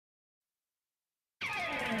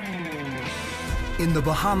In the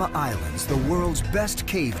Bahama Islands, the world's best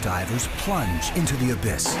cave divers plunge into the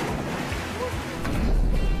abyss.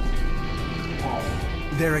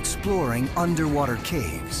 They're exploring underwater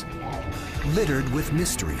caves, littered with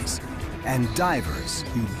mysteries, and divers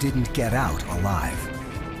who didn't get out alive.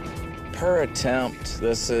 Per attempt,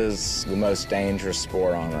 this is the most dangerous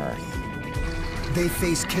sport on Earth. They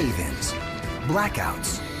face cave-ins,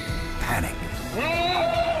 blackouts, panic.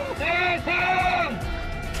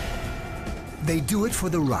 They do it for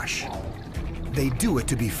the rush. They do it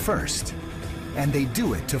to be first, and they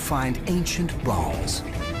do it to find ancient bones.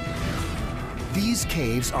 These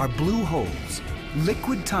caves are blue holes,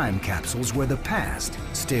 liquid time capsules where the past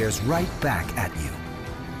stares right back at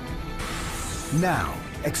you. Now,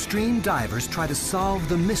 extreme divers try to solve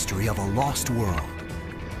the mystery of a lost world.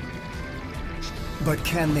 But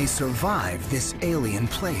can they survive this alien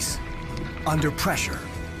place? Under pressure,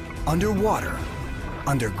 underwater,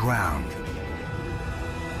 underground.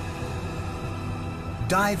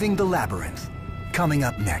 Diving the Labyrinth, coming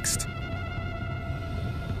up next.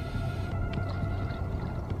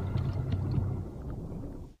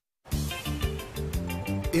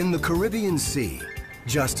 In the Caribbean Sea,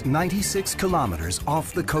 just 96 kilometers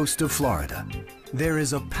off the coast of Florida, there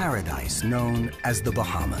is a paradise known as the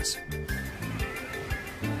Bahamas.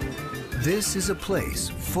 This is a place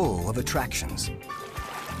full of attractions.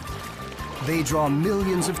 They draw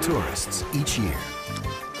millions of tourists each year.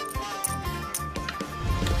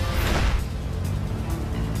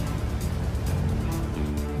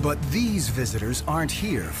 But these visitors aren't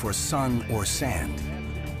here for sun or sand,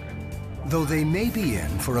 though they may be in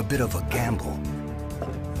for a bit of a gamble.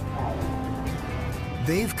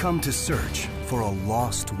 They've come to search for a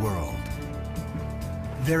lost world.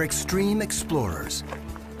 They're extreme explorers,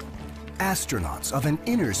 astronauts of an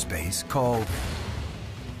inner space called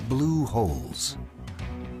blue holes.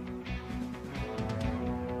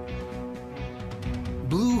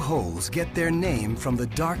 Blue holes get their name from the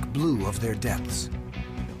dark blue of their depths.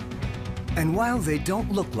 And while they don't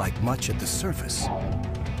look like much at the surface,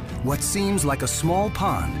 what seems like a small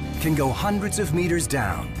pond can go hundreds of meters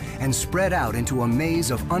down and spread out into a maze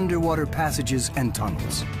of underwater passages and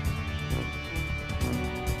tunnels.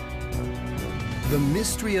 The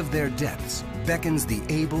mystery of their depths beckons the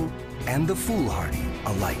able and the foolhardy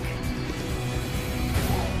alike.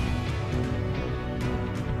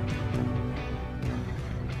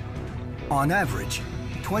 On average,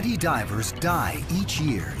 20 divers die each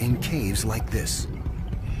year in caves like this.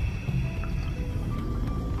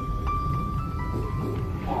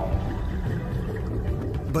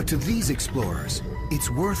 But to these explorers, it's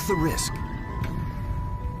worth the risk.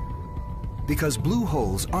 Because blue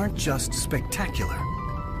holes aren't just spectacular.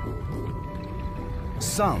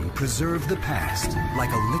 Some preserve the past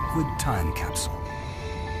like a liquid time capsule.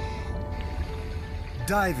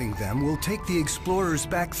 Diving them will take the explorers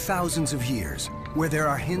back thousands of years, where there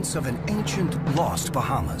are hints of an ancient, lost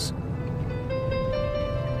Bahamas.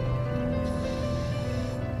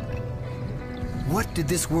 What did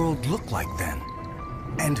this world look like then?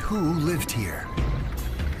 And who lived here?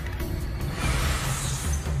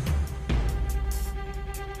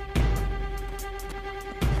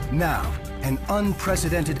 Now, an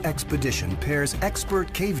unprecedented expedition pairs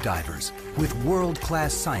expert cave divers with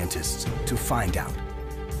world-class scientists to find out.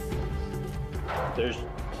 There's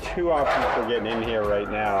two options for getting in here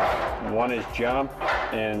right now. One is jump,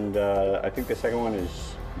 and I think the second one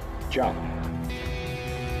is jump.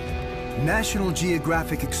 National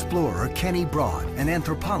Geographic explorer Kenny Broad, an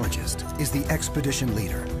anthropologist, is the expedition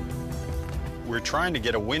leader. We're trying to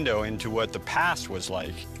get a window into what the past was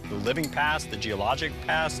like, the living past, the geologic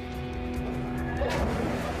past.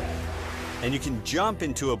 And you can jump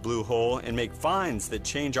into a blue hole and make finds that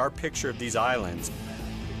change our picture of these islands.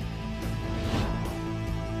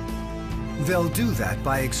 They'll do that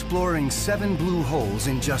by exploring 7 blue holes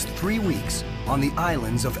in just 3 weeks on the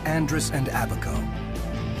islands of Andros and Abaco.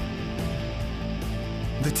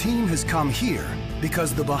 The team has come here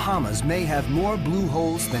because the Bahamas may have more blue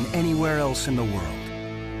holes than anywhere else in the world.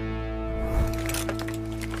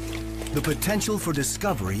 The potential for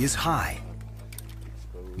discovery is high.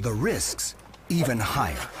 The risks even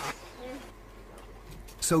higher.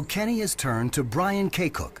 So Kenny has turned to Brian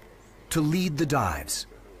Kaycook to lead the dives.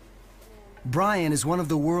 Brian is one of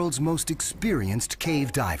the world's most experienced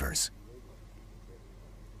cave divers.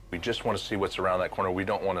 We just want to see what's around that corner. We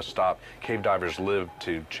don't want to stop. Cave divers live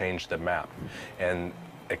to change the map, and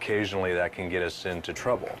occasionally that can get us into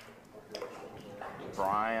trouble.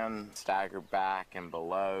 Brian staggered back and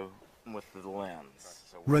below with the lens.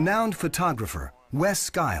 Renowned photographer Wes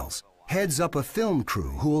Skiles heads up a film crew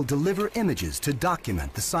who will deliver images to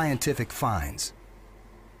document the scientific finds.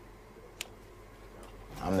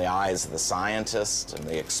 I'm the eyes of the scientists and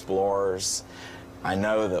the explorers. I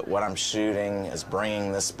know that what I'm shooting is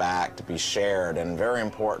bringing this back to be shared in very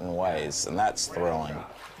important ways, and that's thrilling.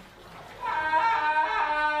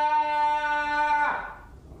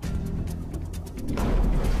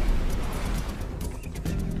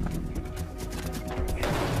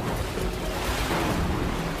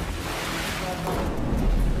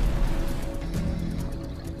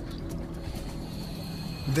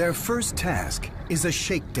 Their first task is a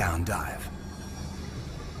shakedown dive.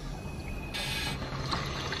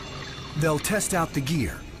 They'll test out the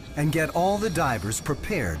gear and get all the divers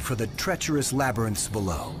prepared for the treacherous labyrinths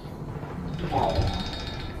below.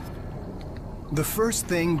 The first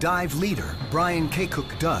thing dive leader Brian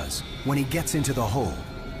Kaycook does when he gets into the hole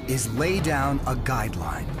is lay down a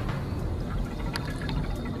guideline.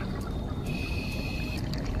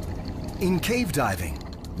 In cave diving,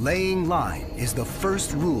 laying line is the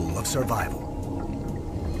first rule of survival.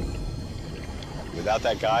 Without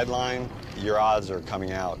that guideline, your odds of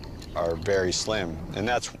coming out are very slim, and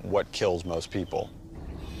that's what kills most people.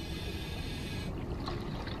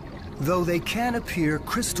 Though they can appear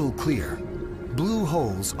crystal clear, blue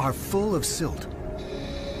holes are full of silt.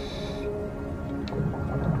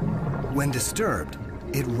 When disturbed,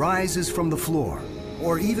 it rises from the floor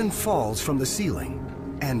or even falls from the ceiling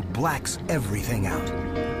and blacks everything out.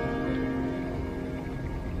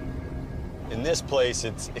 In this place,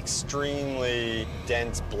 it's extremely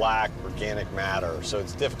dense, black, organic matter, so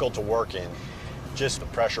it's difficult to work in. Just the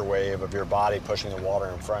pressure wave of your body pushing the water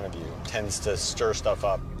in front of you tends to stir stuff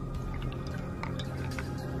up.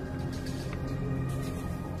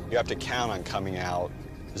 You have to count on coming out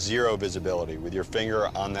zero visibility, with your finger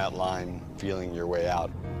on that line, feeling your way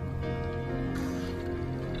out.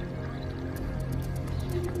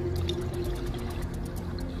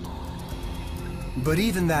 But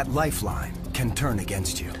even that lifeline can turn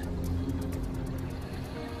against you.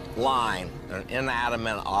 Line, an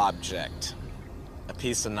inanimate object, a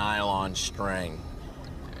piece of nylon string.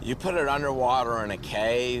 You put it underwater in a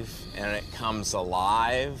cave and it comes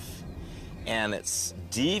alive, and it's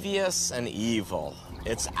devious and evil.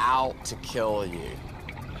 It's out to kill you.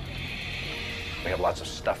 We have lots of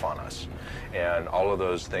stuff on us, and all of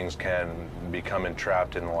those things can become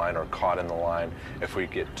entrapped in the line or caught in the line if we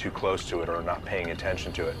get too close to it or not paying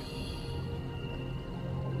attention to it.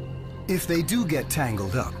 If they do get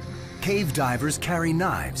tangled up, cave divers carry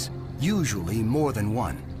knives, usually more than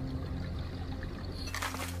one.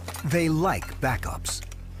 They like backups,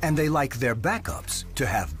 and they like their backups to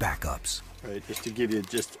have backups. Right, just to give you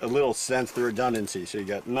just a little sense of the redundancy. So you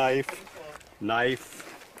got knife, knife,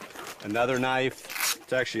 another knife.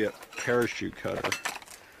 It's actually a parachute cutter.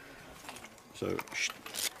 So,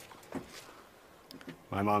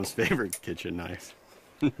 my mom's favorite kitchen knife.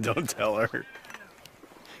 Don't tell her.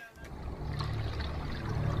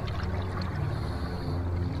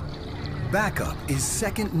 Backup is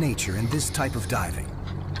second nature in this type of diving,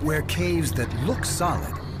 where caves that look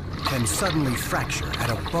solid can suddenly fracture at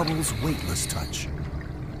a bubble's weightless touch.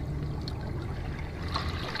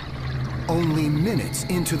 Only minutes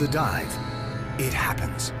into the dive, it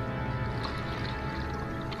happens.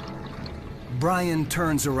 Brian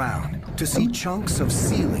turns around to see chunks of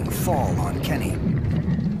ceiling fall on Kenny.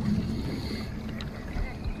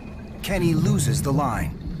 Kenny loses the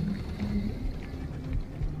line.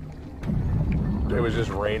 It was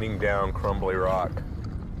just raining down crumbly rock,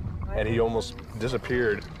 and he almost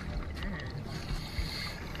disappeared.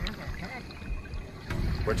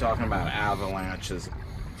 We're talking about avalanches.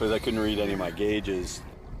 Because I couldn't read any of my gauges.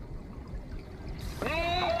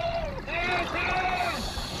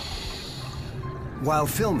 While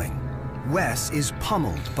filming, Wes is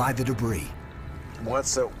pummeled by the debris.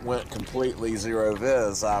 Once it went completely zero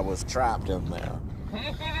viz, I was trapped in there.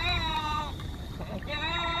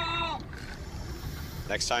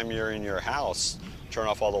 Next time you're in your house, turn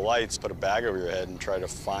off all the lights, put a bag over your head, and try to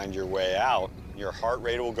find your way out. Your heart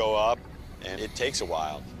rate will go up, and it takes a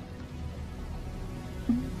while.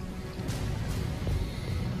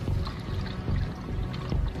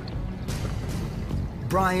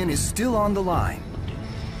 Brian is still on the line.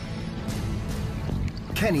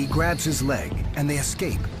 Kenny grabs his leg, and they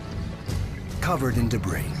escape, covered in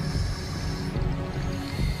debris.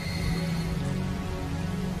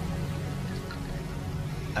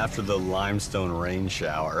 After the limestone rain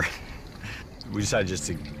shower, we decided just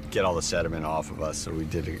to get all the sediment off of us, so we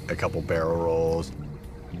did a couple barrel rolls.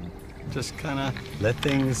 Just kind of let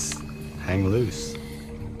things hang loose.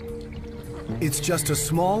 It's just a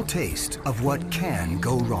small taste of what can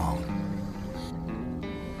go wrong.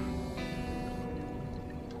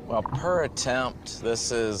 Well, per attempt,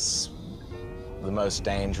 this is the most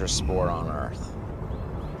dangerous sport on earth.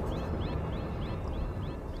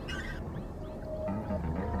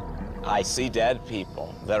 I see dead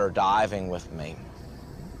people that are diving with me.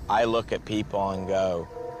 I look at people and go,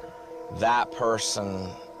 that person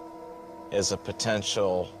is a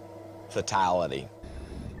potential fatality.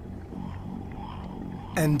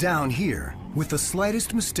 And down here, with the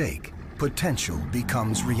slightest mistake, potential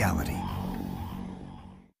becomes reality.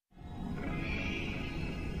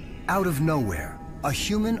 Out of nowhere, a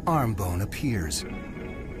human arm bone appears.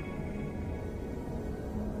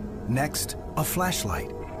 Next, a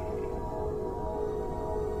flashlight.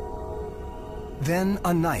 Then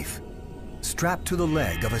a knife, strapped to the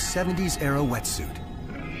leg of a 70s-era wetsuit.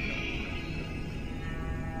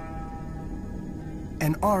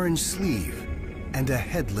 An orange sleeve and a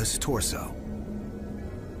headless torso.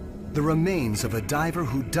 The remains of a diver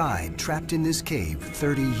who died trapped in this cave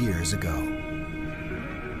 30 years ago.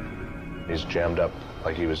 He's jammed up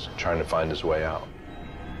like he was trying to find his way out.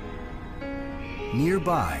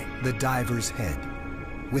 Nearby, the diver's head,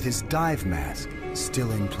 with his dive mask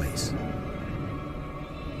still in place.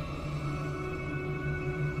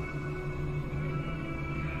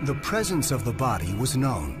 The presence of the body was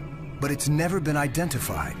known, but it's never been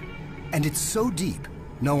identified. And it's so deep,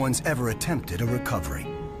 no one's ever attempted a recovery.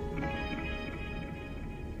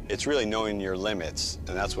 It's really knowing your limits,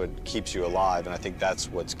 and that's what keeps you alive, and I think that's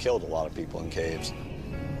what's killed a lot of people in caves.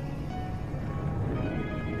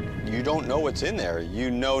 You don't know what's in there.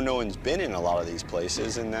 You know no one's been in a lot of these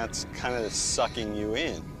places, and that's kind of sucking you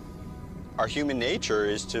in. Our human nature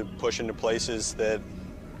is to push into places that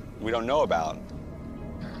we don't know about.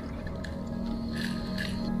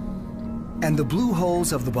 And the blue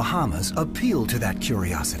holes of the Bahamas appeal to that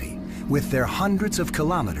curiosity with their hundreds of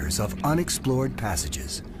kilometers of unexplored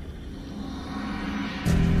passages.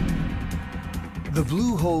 The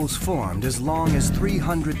blue holes formed as long as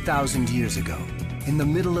 300,000 years ago, in the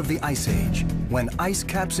middle of the Ice Age, when ice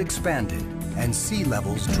caps expanded and sea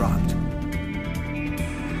levels dropped.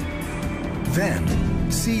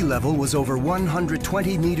 Then, sea level was over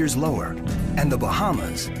 120 meters lower, and the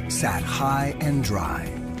Bahamas sat high and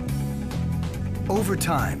dry. Over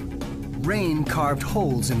time, rain carved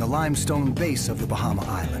holes in the limestone base of the Bahama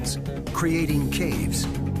Islands, creating caves.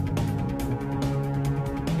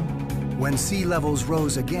 When sea levels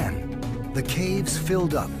rose again, the caves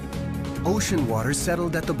filled up. Ocean water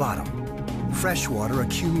settled at the bottom. Fresh water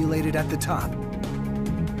accumulated at the top.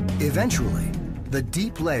 Eventually, the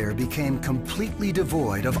deep layer became completely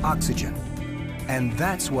devoid of oxygen. And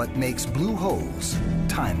that's what makes blue holes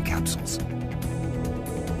time capsules.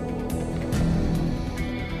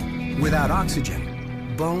 Without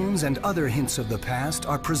oxygen, bones and other hints of the past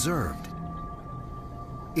are preserved.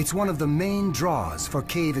 It's one of the main draws for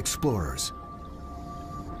cave explorers.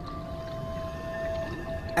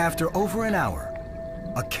 After over an hour,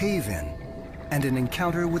 a cave-in, and an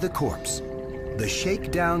encounter with a corpse, the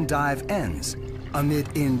shakedown dive ends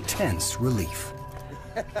amid intense relief.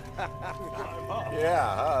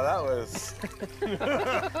 Yeah, that was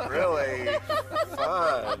really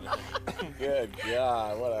fun. Good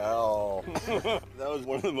God, what a hell. That was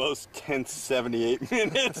one of the most tense 78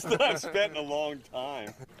 minutes that I've spent in a long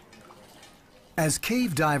time. As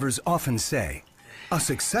cave divers often say, a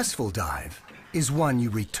successful dive is one you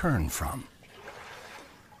return from.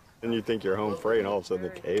 And you think you're home free, and all of a sudden the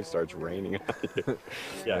cave starts raining on you.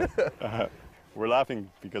 Yeah. We're laughing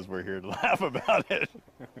because we're here to laugh about it.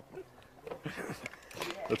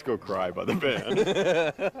 Let's Go Cry by the band.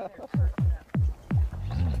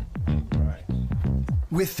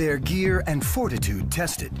 With their gear and fortitude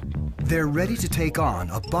tested, they're ready to take on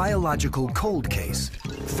a biological cold case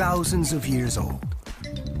thousands of years old.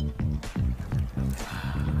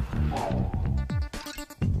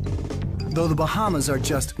 Though the Bahamas are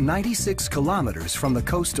just 96 kilometers from the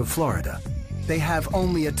coast of Florida, they have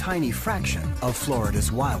only a tiny fraction of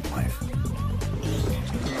Florida's wildlife.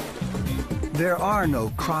 There are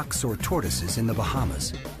no crocs or tortoises in the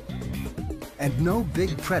Bahamas, and no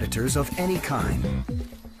big predators of any kind.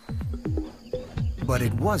 But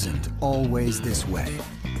it wasn't always this way.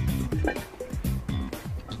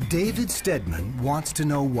 David Stedman wants to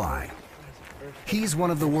know why. He's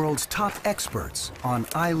one of the world's top experts on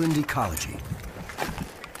island ecology.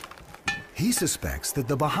 He suspects that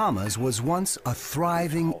the Bahamas was once a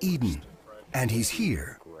thriving Eden, and he's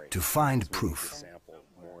here to find proof.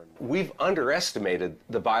 We've underestimated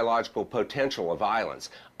the biological potential of islands.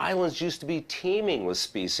 Islands used to be teeming with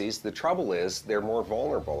species. The trouble is they're more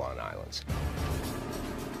vulnerable on islands.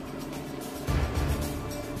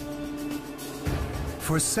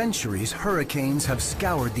 For centuries, hurricanes have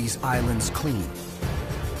scoured these islands clean.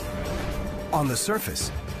 On the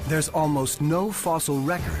surface, there's almost no fossil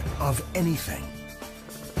record of anything.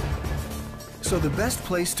 So the best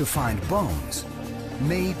place to find bones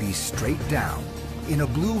may be straight down in a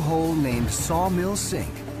blue hole named Sawmill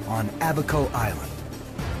Sink on Abaco Island.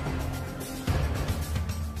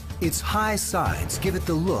 Its high sides give it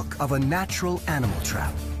the look of a natural animal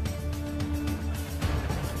trap.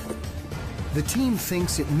 The team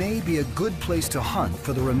thinks it may be a good place to hunt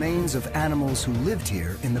for the remains of animals who lived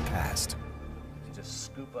here in the past. Just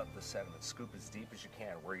scoop up the sediment, scoop as deep as you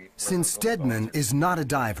can. Since Stedman is not a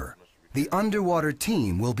diver, the underwater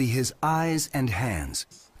team will be his eyes and hands,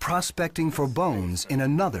 prospecting for bones in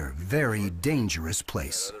another very dangerous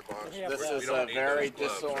place. This is a very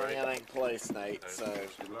disorienting place, Nate, so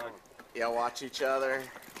yeah, watch each other.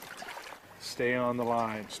 Stay on the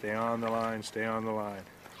line, stay on the line, stay on the line.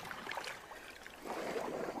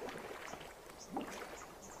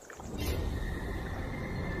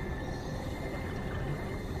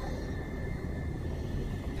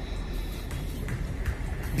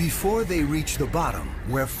 Before they reach the bottom,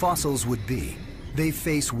 where fossils would be, they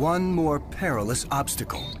face one more perilous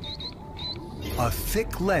obstacle: a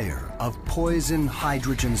thick layer of poison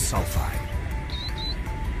hydrogen sulfide.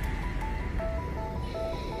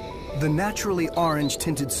 The naturally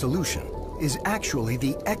orange-tinted solution is actually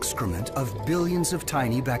the excrement of billions of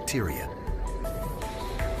tiny bacteria.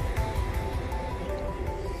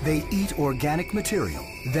 They eat organic material,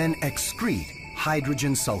 then excrete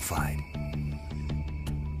hydrogen sulfide.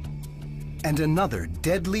 And another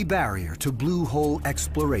deadly barrier to blue hole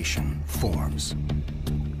exploration forms.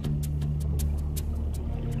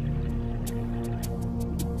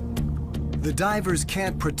 The divers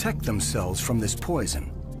can't protect themselves from this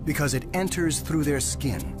poison because it enters through their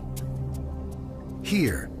skin.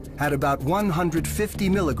 Here, at about 150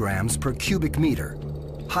 milligrams per cubic meter,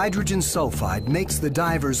 hydrogen sulfide makes the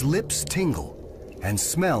divers' lips tingle and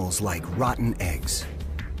smells like rotten eggs.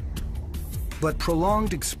 But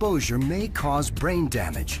prolonged exposure may cause brain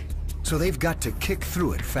damage, so they've got to kick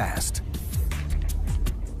through it fast.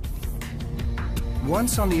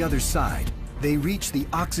 Once on the other side, they reach the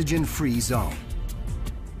oxygen-free zone.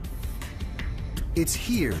 It's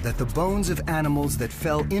here that the bones of animals that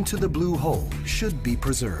fell into the blue hole should be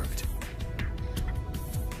preserved.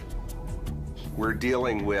 We're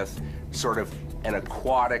dealing with sort of an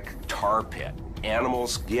aquatic tar pit.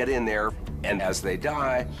 Animals get in there, and as they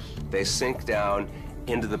die, they sink down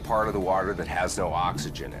into the part of the water that has no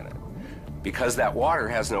oxygen in it. Because that water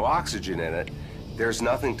has no oxygen in it, there's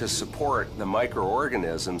nothing to support the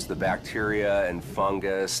microorganisms, the bacteria and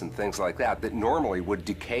fungus and things like that, that normally would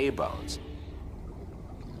decay bones.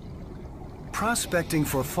 Prospecting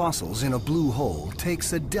for fossils in a blue hole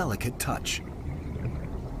takes a delicate touch.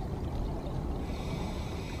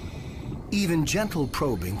 Even gentle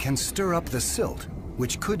probing can stir up the silt,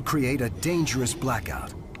 which could create a dangerous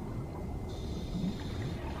blackout.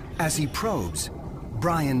 As he probes,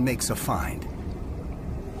 Brian makes a find.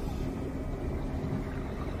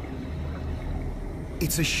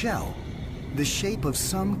 It's a shell, the shape of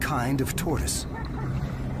some kind of tortoise.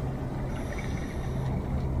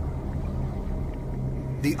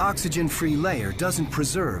 The oxygen-free layer doesn't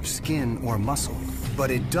preserve skin or muscle,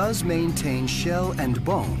 but it does maintain shell and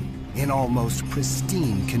bone in almost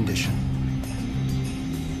pristine condition.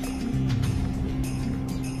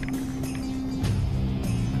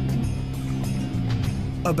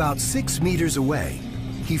 About 6 meters away,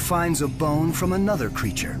 he finds a bone from another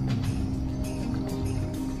creature.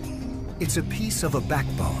 It's a piece of a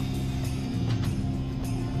backbone.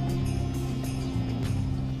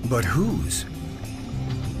 But whose?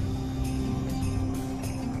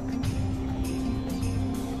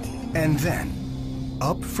 And then,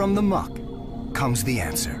 up from the muck, comes the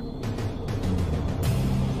answer.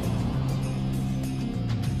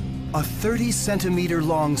 A 30-centimeter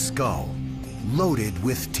long skull, loaded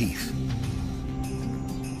with teeth.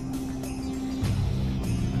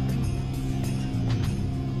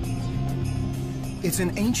 It's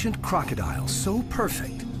an ancient crocodile so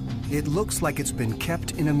perfect, it looks like it's been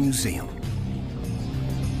kept in a museum.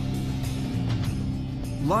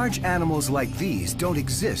 Large animals like these don't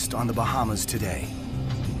exist on the Bahamas today.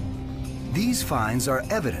 These finds are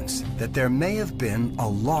evidence that there may have been a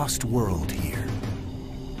lost world here.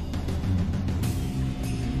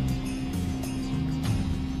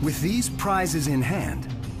 With these prizes in hand,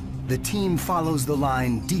 the team follows the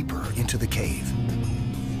line deeper into the cave.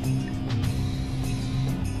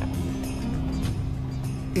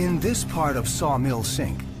 In this part of Sawmill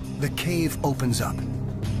Sink, the cave opens up.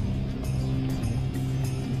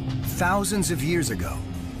 Thousands of years ago,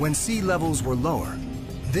 when sea levels were lower,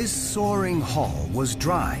 this soaring hall was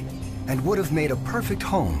dry and would have made a perfect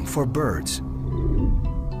home for birds.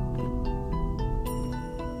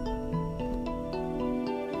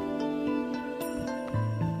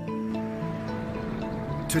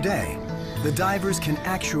 Today, the divers can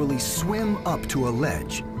actually swim up to a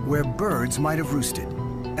ledge where birds might have roosted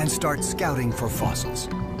and start scouting for fossils.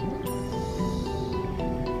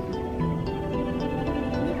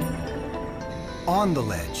 On the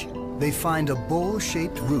ledge, they find a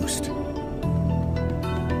bowl-shaped roost.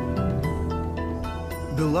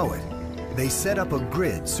 Below it, they set up a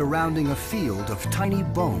grid surrounding a field of tiny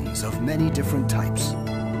bones of many different types.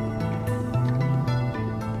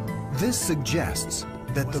 This suggests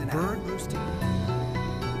that the bird roosted.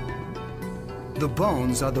 The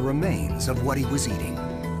bones are the remains of what he was eating.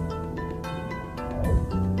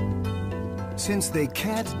 Since they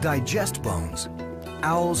can't digest bones,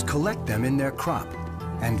 owls collect them in their crop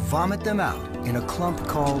and vomit them out in a clump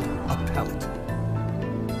called a pellet.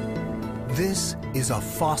 This is a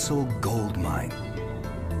fossil gold mine.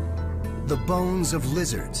 The bones of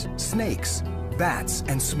lizards, snakes, bats,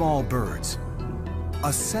 and small birds.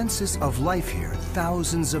 A census of life here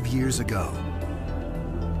thousands of years ago.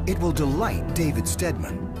 It will delight David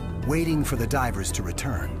Stedman, waiting for the divers to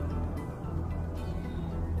return.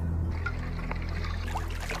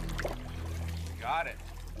 Got it.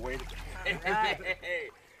 Wait. Right.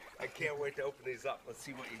 I can't wait to open these up. Let's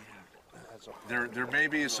see what you have. There may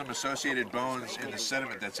be some associated bones in the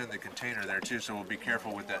sediment that's in the container there too, so we'll be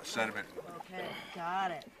careful with that sediment. Okay, got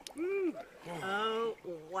it. Oh,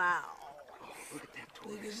 wow. Look at that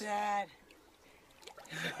tortoise. Look at that.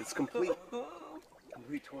 It's complete.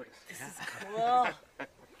 Complete tortoise. This is cool.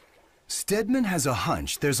 Stedman has a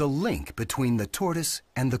hunch there's a link between the tortoise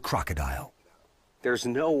and the crocodile. There's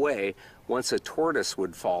no way, once a tortoise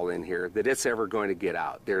would fall in here, that it's ever going to get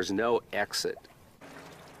out. There's no exit.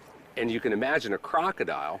 And you can imagine a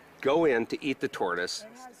crocodile go in to eat the tortoise,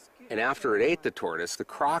 and after it ate the tortoise, the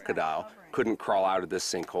crocodile couldn't crawl out of this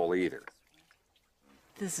sinkhole either.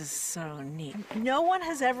 This is so neat. No one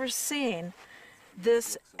has ever seen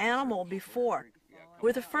this animal before.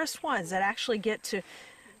 We're the first ones that actually get to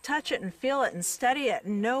touch it and feel it and study it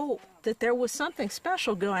and know that there was something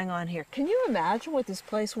special going on here. Can you imagine what this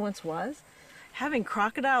place once was? Having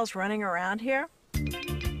crocodiles running around here?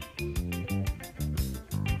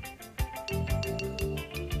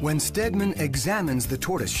 When Stedman examines the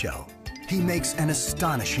tortoise shell, he makes an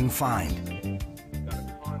astonishing find.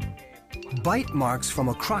 Bite marks from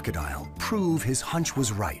a crocodile prove his hunch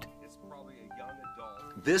was right.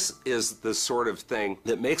 This is the sort of thing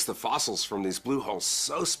that makes the fossils from these blue holes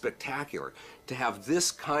so spectacular. To have this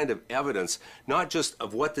kind of evidence, not just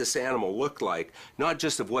of what this animal looked like, not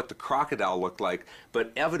just of what the crocodile looked like,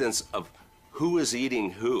 but evidence of who is eating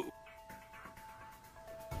who.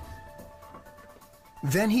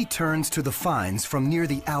 Then he turns to the finds from near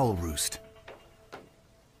the owl roost.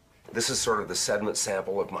 This is sort of the sediment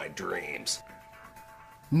sample of my dreams.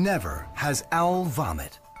 Never has owl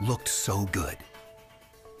vomit looked so good.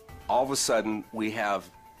 All of a sudden, we have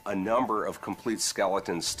a number of complete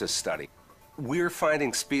skeletons to study. We're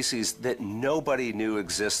finding species that nobody knew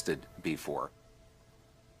existed before.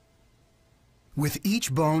 With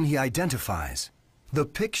each bone he identifies, the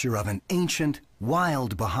picture of an ancient,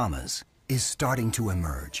 wild Bahamas is starting to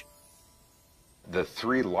emerge. The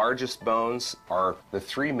three largest bones are the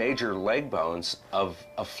three major leg bones of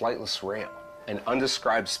a flightless rail, an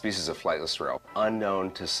undescribed species of flightless rail,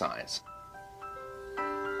 unknown to science.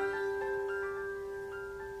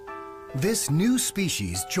 This new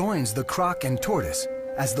species joins the croc and tortoise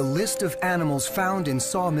as the list of animals found in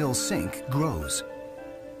Sawmill Sink grows.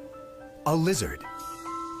 A lizard,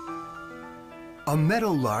 a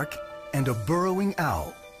meadowlark, and a burrowing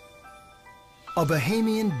owl, a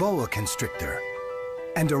Bahamian boa constrictor,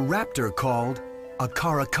 and a raptor called a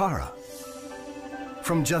caracara.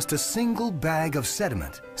 From just a single bag of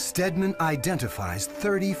sediment, Stedman identifies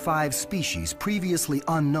 35 species previously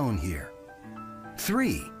unknown here.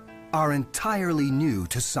 3 are entirely new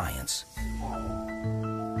to science.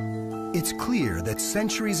 It's clear that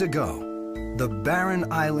centuries ago, the barren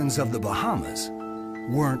islands of the Bahamas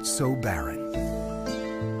weren't so barren.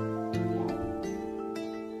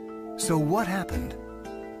 So what happened?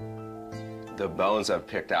 The bones I've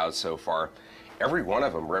picked out so far, every one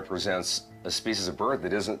of them represents a species of bird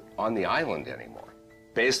that isn't on the island anymore.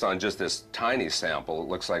 Based on just this tiny sample, it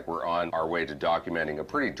looks like we're on our way to documenting a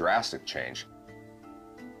pretty drastic change.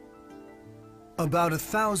 About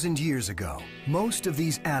 1,000 years ago, most of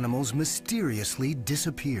these animals mysteriously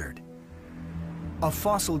disappeared. A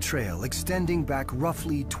fossil trail extending back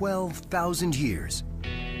roughly 12,000 years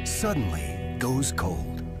suddenly goes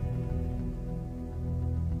cold.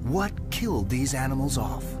 What killed these animals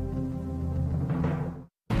off?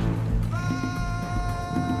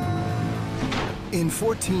 In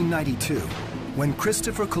 1492, when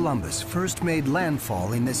Christopher Columbus first made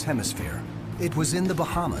landfall in this hemisphere, it was in the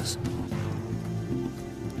Bahamas.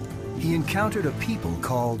 He encountered a people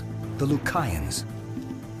called the Lucayans.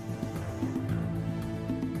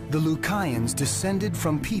 The Lucayans descended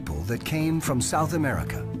from people that came from South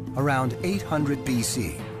America around 800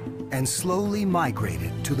 BC and slowly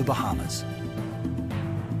migrated to the Bahamas.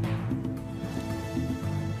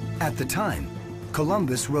 At the time,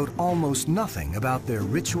 Columbus wrote almost nothing about their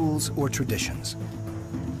rituals or traditions.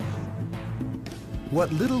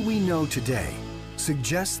 What little we know today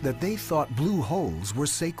suggests that they thought blue holes were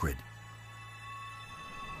sacred.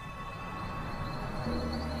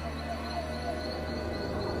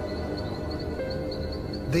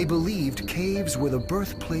 They believed caves were the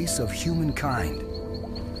birthplace of humankind,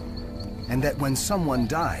 and that when someone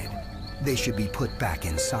died, they should be put back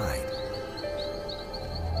inside.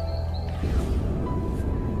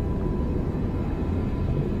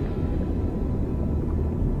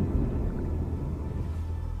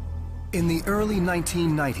 In the early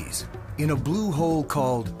 1990s, in a blue hole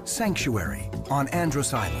called Sanctuary on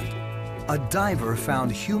Andros Island, a diver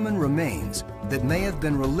found human remains that may have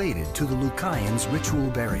been related to the Lucayans' ritual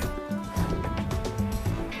burial.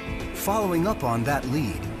 Following up on that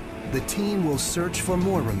lead, the team will search for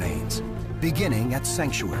more remains, beginning at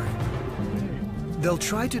Sanctuary. They'll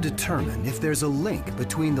try to determine if there's a link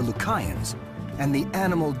between the Lucayans and the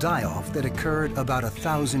animal die-off that occurred about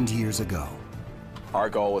 1,000 years ago. Our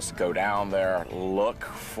goal was to go down there, look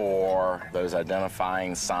for those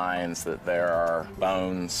identifying signs that there are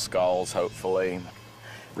bones, skulls, hopefully,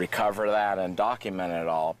 recover that and document it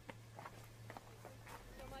all.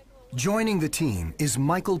 Joining the team is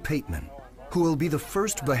Michael Pateman, who will be the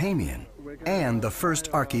first Bahamian and the first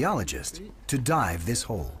archaeologist to dive this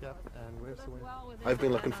hole. I've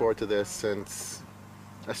been looking forward to this since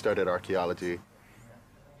I started archaeology.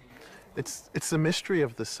 It's the mystery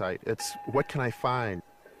of the site. It's what can I find?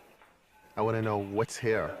 I want to know what's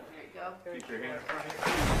here.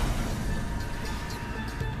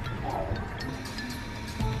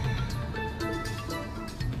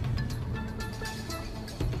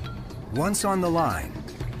 Once on the line,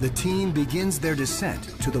 the team begins their descent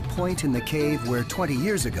to the point in the cave where 20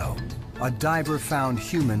 years ago, a diver found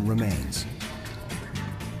human remains.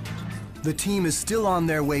 The team is still on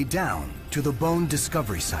their way down to the bone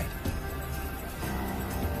discovery site.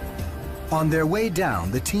 On their way down,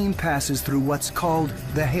 the team passes through what's called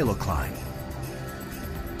the halocline.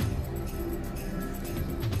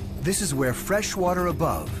 This is where fresh water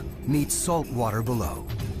above meets salt water below.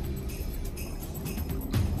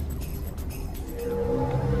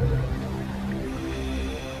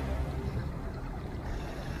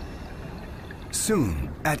 Soon,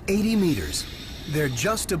 at 80 meters, they're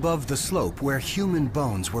just above the slope where human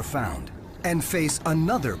bones were found and face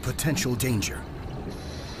another potential danger.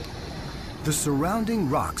 The surrounding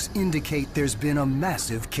rocks indicate there's been a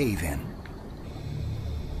massive cave-in.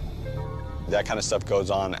 That kind of stuff goes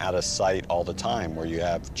on at a site all the time where you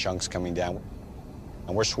have chunks coming down.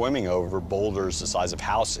 And we're swimming over boulders the size of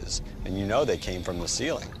houses, and you know they came from the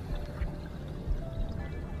ceiling.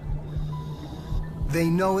 They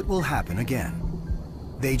know it will happen again.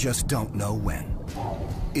 They just don't know when.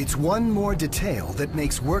 It's one more detail that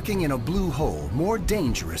makes working in a blue hole more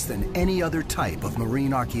dangerous than any other type of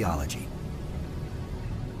marine archaeology.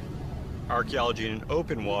 Archaeology in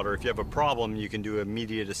open water, if you have a problem, you can do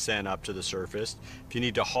immediate ascent up to the surface. If you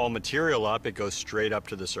need to haul material up, it goes straight up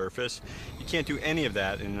to the surface. You can't do any of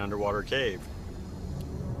that in an underwater cave.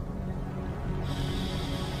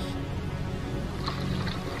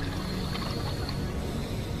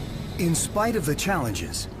 In spite of the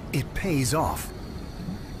challenges, it pays off.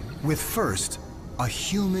 With first, a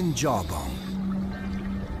human jawbone.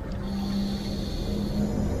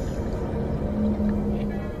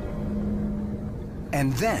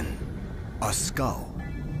 And then, a skull.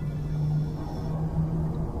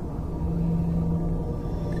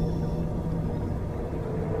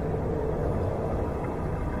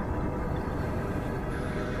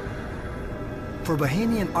 For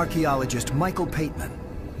Bahamian archaeologist Michael Pateman,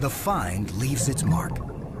 the find leaves its mark.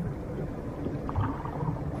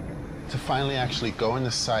 To finally actually go in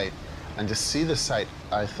the site and to see the site,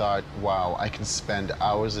 I thought, wow, I can spend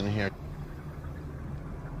hours in here.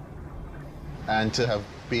 And to have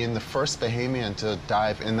been the first Bahamian to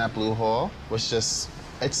dive in that blue hole was just,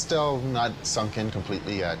 it's still not sunk in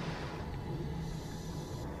completely yet.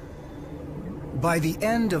 By the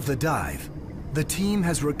end of the dive, the team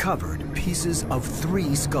has recovered pieces of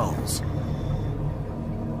 3 skulls.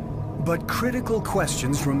 But critical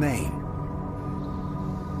questions remain.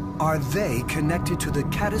 Are they connected to the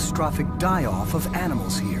catastrophic die-off of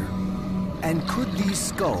animals here? And could these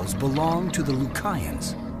skulls belong to the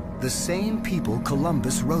Lucayans, the same people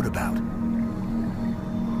Columbus wrote about?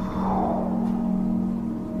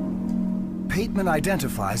 Pateman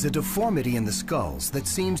identifies a deformity in the skulls that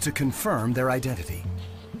seems to confirm their identity.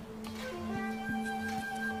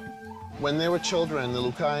 When they were children, the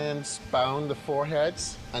Lucayans bound the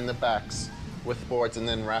foreheads and the backs with boards and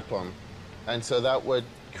then wrap them. And so that would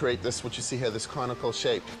create this, what you see here, this conical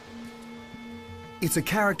shape. It's a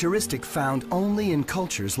characteristic found only in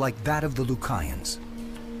cultures like that of the Lucayans.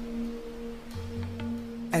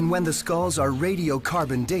 And when the skulls are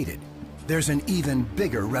radiocarbon dated, there's an even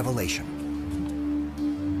bigger revelation.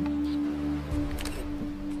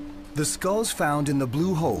 The skulls found in the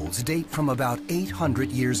blue holes date from about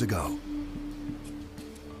 800 years ago.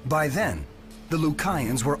 By then, the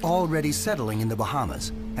Lucayans were already settling in the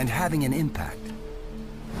Bahamas and having an impact.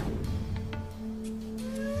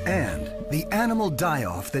 And the animal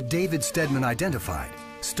die-off that David Stedman identified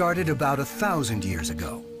started about 1,000 years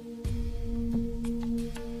ago.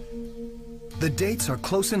 The dates are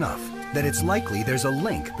close enough that it's likely there's a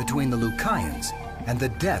link between the Lucayans and the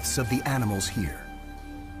deaths of the animals here.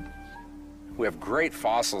 We have great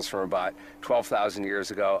fossils from about 12,000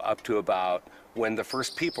 years ago up to about when the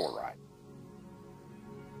first people arrived.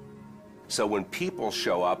 So when people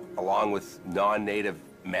show up, along with non-native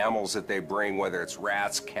mammals that they bring, whether it's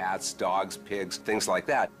rats, cats, dogs, pigs, things like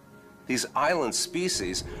that, these island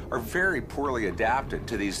species are very poorly adapted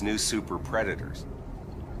to these new super predators.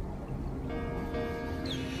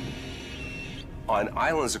 On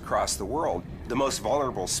islands across the world, the most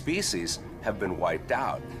vulnerable species have been wiped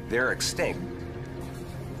out. They're extinct.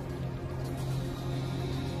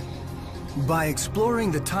 By exploring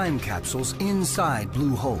the time capsules inside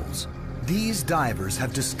blue holes, these divers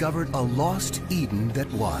have discovered a lost Eden that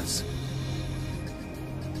was,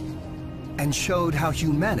 and showed how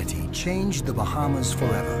humanity changed the Bahamas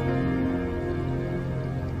forever.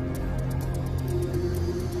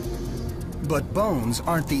 But bones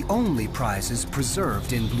aren't the only prizes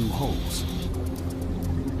preserved in blue holes.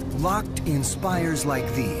 Locked in spires like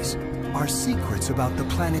these are secrets about the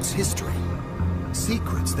planet's history,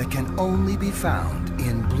 secrets that can only be found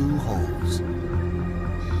in blue holes.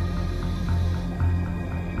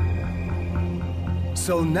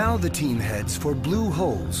 So now the team heads for blue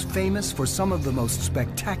holes famous for some of the most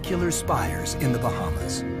spectacular spires in the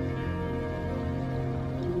Bahamas.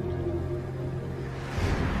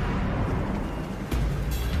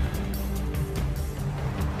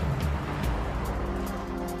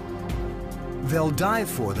 They'll dive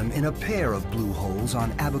for them in a pair of blue holes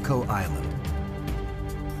on Abaco Island.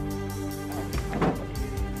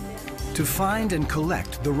 To find and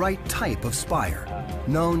collect the right type of spire,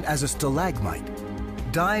 known as a stalagmite,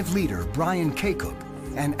 dive leader Brian Kakuk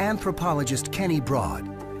and anthropologist Kenny Broad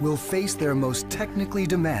will face their most technically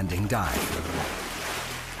demanding dive.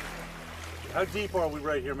 How deep are we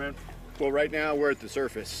right here, man? Well, right now we're at the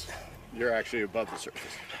surface. You're actually above the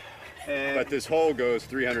surface. But this hole goes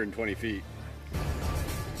 320 feet.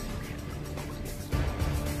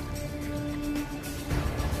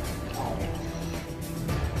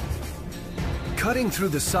 Cutting through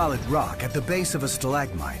the solid rock at the base of a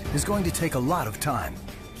stalagmite is going to take a lot of time.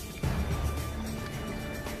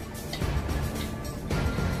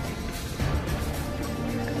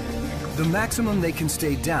 The maximum they can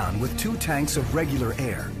stay down with 2 tanks of regular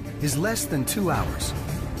air is less than 2 hours.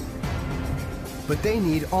 But they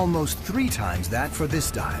need almost 3 times that for this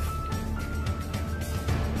dive.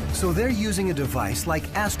 So they're using a device like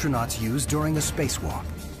astronauts use during a spacewalk.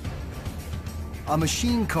 A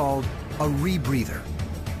machine called a rebreather.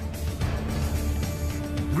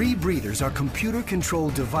 Rebreathers are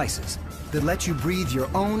computer-controlled devices that let you breathe your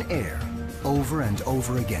own air over and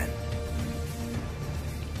over again.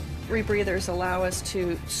 Rebreathers allow us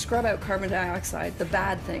to scrub out carbon dioxide, the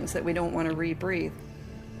bad things that we don't want to rebreathe.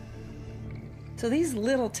 So these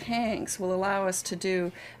little tanks will allow us to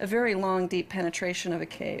do a very long, deep penetration of a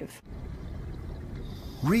cave.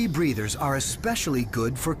 Rebreathers are especially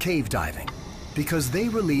good for cave diving because they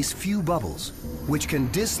release few bubbles, which can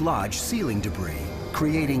dislodge ceiling debris,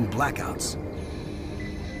 creating blackouts.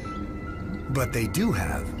 But they do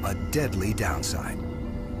have a deadly downside.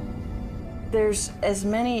 There's as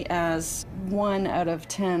many as 1 out of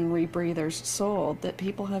 10 rebreathers sold that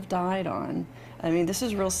people have died on. I mean, this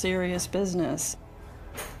is real serious business.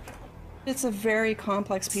 It's a very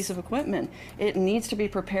complex piece of equipment. It needs to be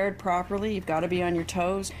prepared properly, you've got to be on your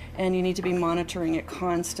toes, and you need to be monitoring it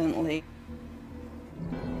constantly.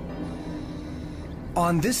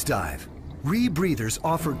 On this dive, rebreathers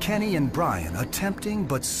offer Kenny and Brian a tempting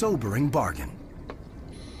but sobering bargain.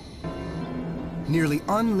 Nearly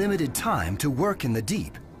unlimited time to work in the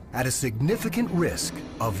deep at a significant risk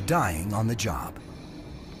of dying on the job.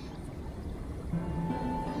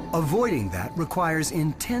 Avoiding that requires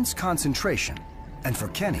intense concentration, and for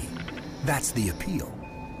Kenny, that's the appeal.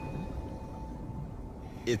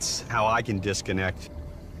 It's how I can disconnect.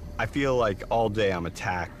 I feel like all day I'm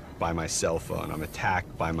attacked by my cell phone, I'm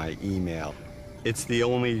attacked by my email. It's the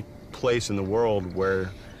only place in the world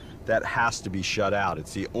where that has to be shut out.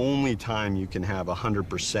 It's the only time you can have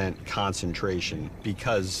 100% concentration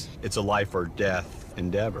because it's a life or death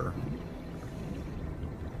endeavor.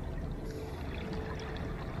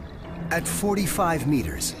 At 45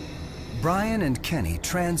 meters, Brian and Kenny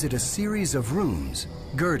transit a series of rooms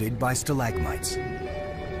girded by stalagmites.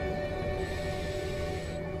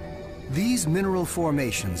 These mineral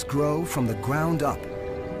formations grow from the ground up.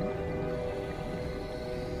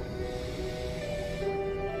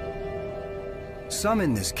 Some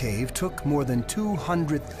in this cave took more than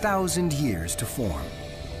 200,000 years to form.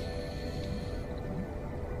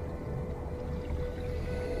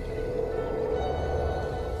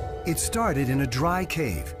 It started in a dry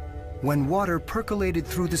cave when water percolated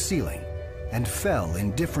through the ceiling and fell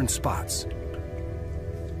in different spots.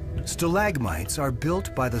 Stalagmites are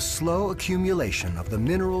built by the slow accumulation of the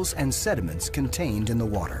minerals and sediments contained in the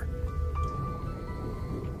water.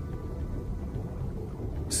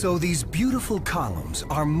 So these beautiful columns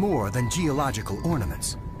are more than geological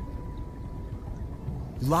ornaments.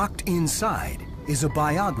 Locked inside is a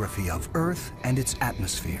biography of Earth and its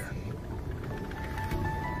atmosphere.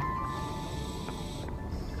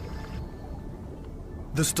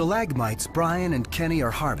 The stalagmites Brian and Kenny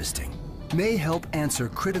are harvesting may help answer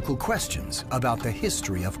critical questions about the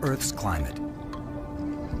history of Earth's climate.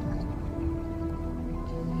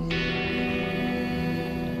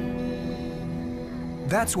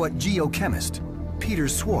 That's what geochemist Peter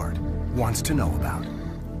Swart wants to know about.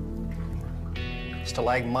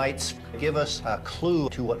 Stalagmites give us a clue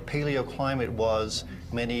to what paleoclimate was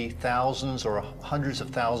many thousands or hundreds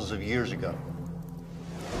of thousands of years ago.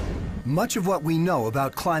 Much of what we know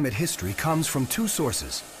about climate history comes from two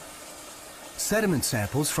sources: sediment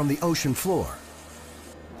samples from the ocean floor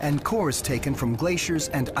and cores taken from glaciers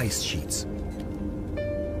and ice sheets.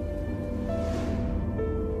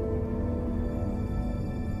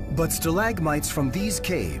 But stalagmites from these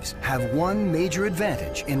caves have one major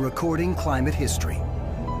advantage in recording climate history: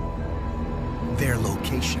 their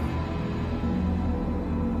location.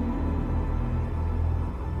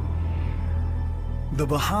 The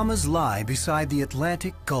Bahamas lie beside the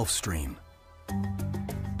Atlantic Gulf Stream.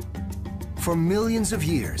 For millions of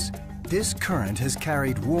years, this current has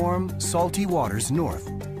carried warm, salty waters north,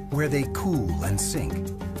 where they cool and sink.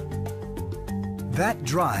 That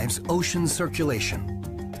drives ocean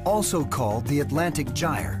circulation, also called the Atlantic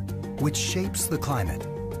Gyre, which shapes the climate.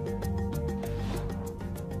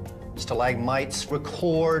 Stalagmites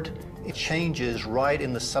record changes right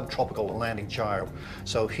in the subtropical Atlantic Gyre.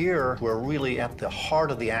 So here, we're really at the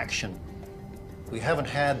heart of the action. We haven't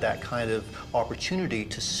had that kind of opportunity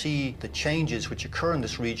to see the changes which occur in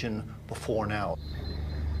this region before now.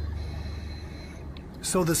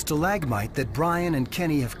 So the stalagmite that Brian and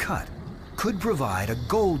Kenny have cut could provide a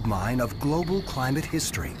gold mine of global climate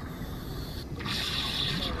history.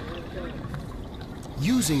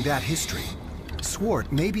 Using that history,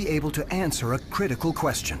 Swart may be able to answer a critical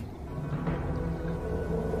question.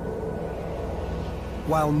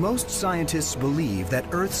 While most scientists believe that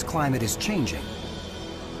Earth's climate is changing,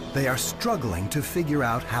 they are struggling to figure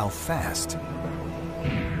out how fast.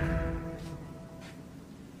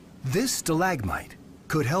 This stalagmite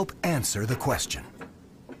could help answer the question.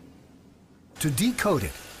 To decode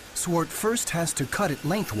it, Swart first has to cut it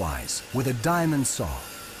lengthwise with a diamond saw.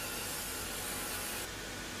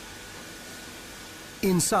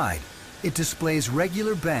 Inside, it displays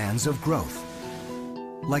regular bands of growth,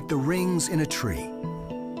 like the rings in a tree.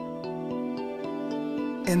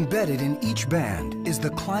 Embedded in each band is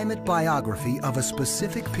the climate biography of a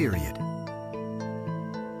specific period.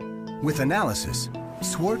 With analysis,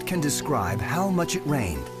 Swart can describe how much it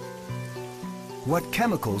rained, what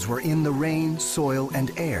chemicals were in the rain, soil,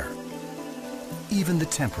 and air, even the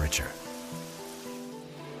temperature.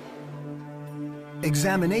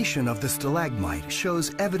 Examination of the stalagmite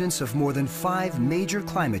shows evidence of more than 5 major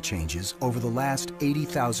climate changes over the last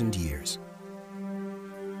 80,000 years.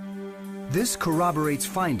 This corroborates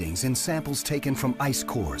findings in samples taken from ice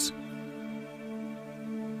cores.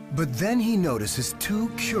 But then he notices 2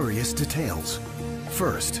 curious details.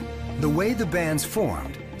 First, the way the bands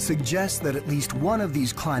formed suggests that at least one of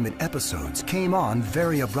these climate episodes came on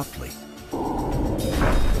very abruptly.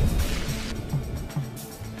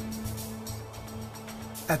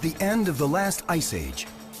 At the end of the last ice age,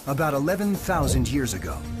 about 11,000 years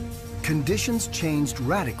ago, conditions changed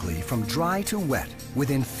radically from dry to wet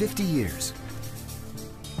within 50 years.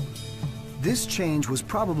 This change was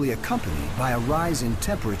probably accompanied by a rise in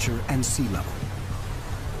temperature and sea level.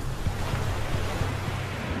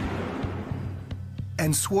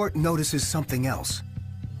 And Swart notices something else.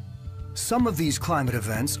 Some of these climate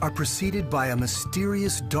events are preceded by a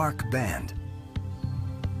mysterious dark band.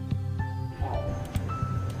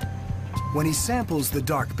 When he samples the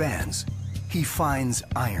dark bands, he finds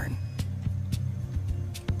iron.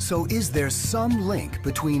 So is there some link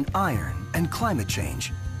between iron and climate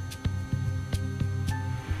change?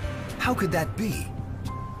 How could that be?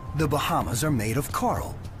 The Bahamas are made of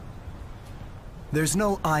coral. There's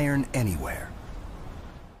no iron anywhere.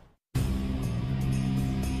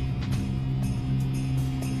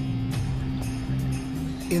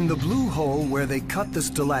 In the blue hole where they cut the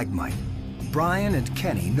stalagmite, Brian and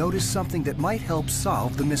Kenny notice something that might help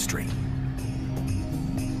solve the mystery.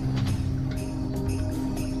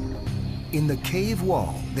 In the cave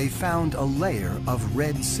wall, they found a layer of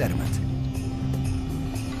red sediment.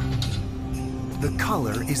 The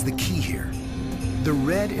color is the key here. The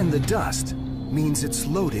red in the dust means it's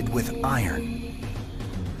loaded with iron.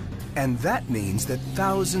 And that means that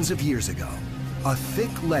thousands of years ago, a thick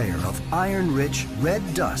layer of iron-rich red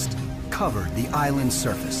dust covered the island's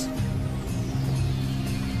surface.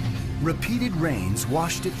 Repeated rains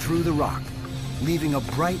washed it through the rock, leaving a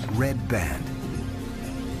bright red band.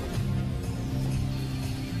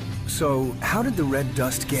 So, how did the red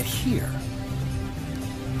dust get here?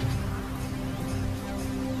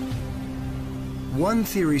 One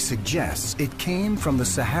theory suggests it came from the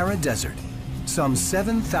Sahara Desert, some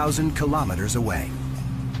 7,000 kilometers away.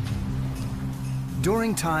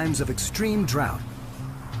 During times of extreme drought,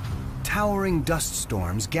 towering dust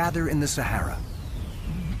storms gather in the Sahara,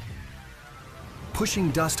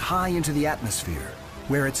 pushing dust high into the atmosphere,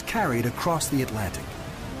 where it's carried across the Atlantic.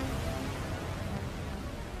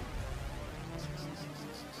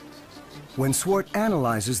 When Swart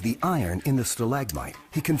analyzes the iron in the stalagmite,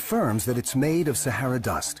 he confirms that it's made of Sahara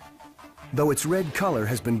dust, though its red color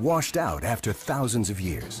has been washed out after thousands of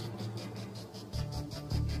years.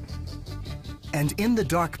 And in the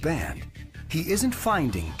dark band, he isn't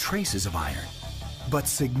finding traces of iron, but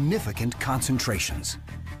significant concentrations.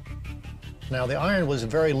 Now, the iron was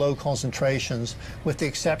very low concentrations, with the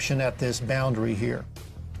exception at this boundary here.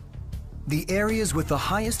 The areas with the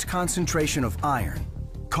highest concentration of iron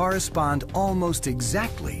correspond almost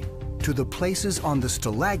exactly to the places on the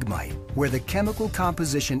stalagmite where the chemical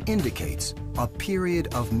composition indicates a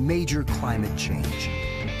period of major climate change.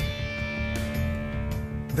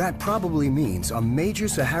 That probably means a major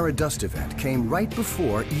Sahara dust event came right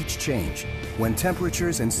before each change, when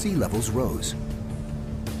temperatures and sea levels rose.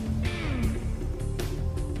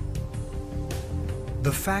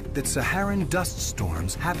 The fact that Saharan dust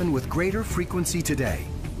storms happen with greater frequency today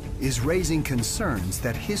is raising concerns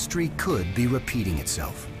that history could be repeating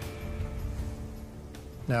itself.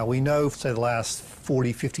 Now, we know, say, the last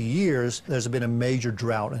 40, 50 years, there's been a major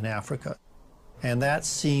drought in Africa. And that's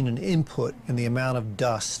seen an input in the amount of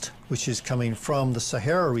dust which is coming from the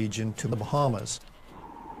Sahara region to the Bahamas.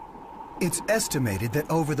 It's estimated that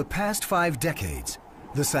over the past 5 decades,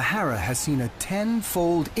 the Sahara has seen a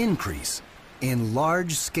 10-fold increase in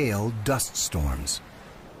large-scale dust storms.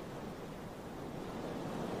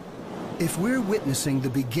 If we're witnessing the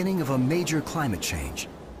beginning of a major climate change,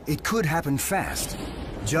 it could happen fast,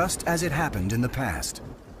 just as it happened in the past.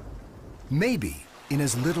 Maybe in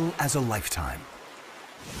as little as a lifetime.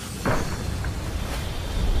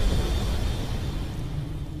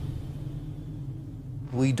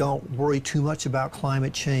 We don't worry too much about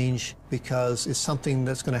climate change because it's something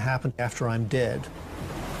that's going to happen after I'm dead.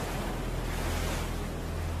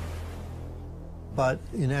 But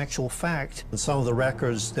in actual fact, in some of the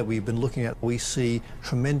records that we've been looking at, we see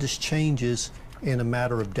tremendous changes in a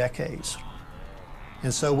matter of decades.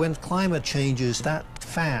 And so when climate changes that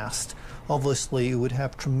fast, obviously it would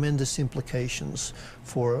have tremendous implications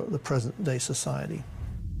for the present-day society.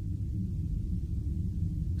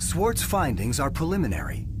 Swart's findings are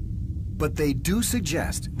preliminary, but they do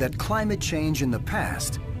suggest that climate change in the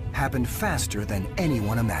past happened faster than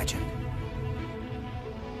anyone imagined.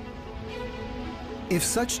 If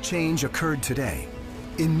such change occurred today,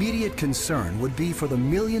 immediate concern would be for the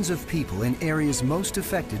millions of people in areas most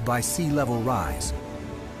affected by sea level rise,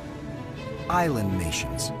 island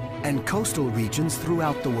nations, and coastal regions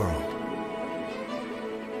throughout the world.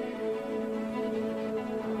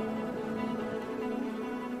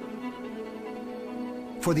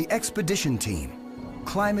 For the expedition team,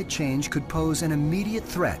 climate change could pose an immediate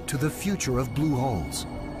threat to the future of blue holes.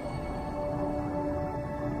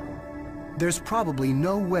 There's probably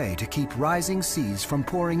no way to keep rising seas from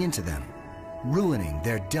pouring into them, ruining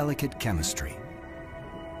their delicate chemistry.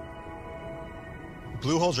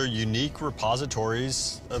 Blue holes are unique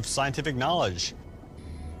repositories of scientific knowledge.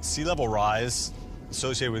 Sea level rise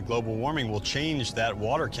associated with global warming will change that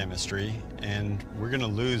water chemistry, and we're going to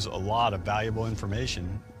lose a lot of valuable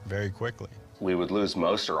information very quickly. We would lose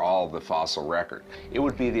most or all of the fossil record. It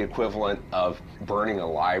would be the equivalent of burning a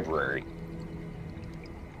library.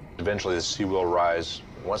 Eventually the sea will rise.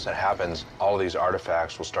 Once that happens, all of these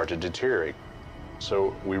artifacts will start to deteriorate.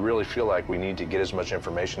 So we really feel like we need to get as much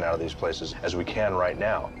information out of these places as we can right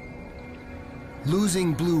now.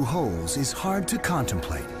 Losing blue holes is hard to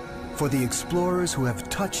contemplate for the explorers who have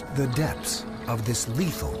touched the depths of this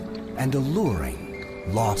lethal and alluring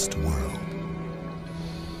lost world.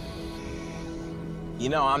 You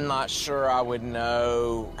know, I'm not sure I would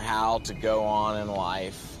know how to go on in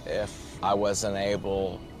life if I wasn't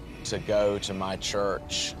able to go to my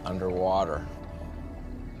church underwater.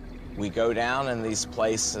 We go down in these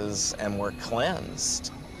places and we're cleansed.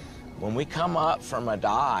 When we come up from a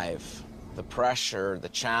dive, the pressure, the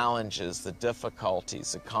challenges, the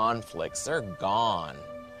difficulties, the conflicts, they're gone.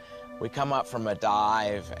 We come up from a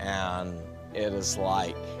dive and it is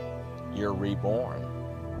like you're reborn.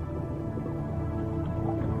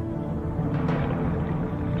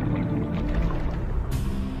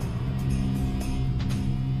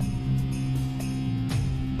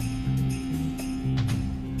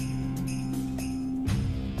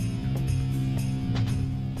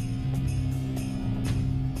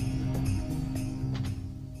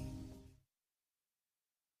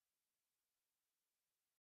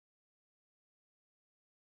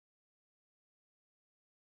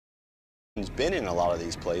 He's been in a lot of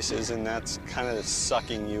these places, and that's kind of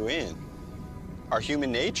sucking you in. Our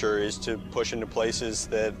human nature is to push into places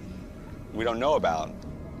that we don't know about.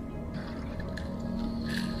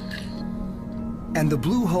 And the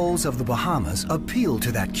blue holes of the Bahamas appeal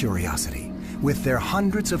to that curiosity with their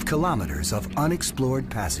hundreds of kilometers of unexplored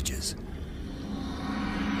passages.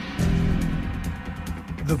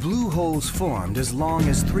 The blue holes formed as long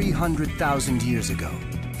as 300,000 years ago,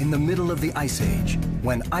 in the middle of the Ice Age,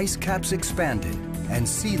 when ice caps expanded and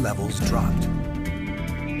sea levels dropped.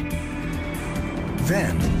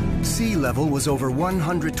 Then, sea level was over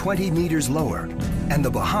 120 meters lower, and the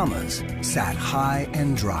Bahamas sat high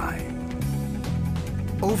and dry.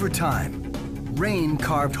 Over time, rain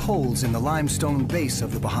carved holes in the limestone base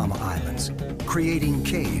of the Bahama Islands, creating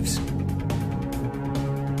caves.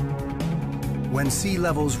 When sea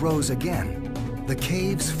levels rose again, the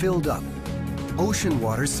caves filled up. Ocean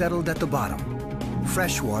water settled at the bottom.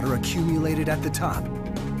 Fresh water accumulated at the top.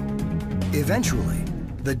 Eventually,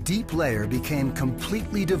 the deep layer became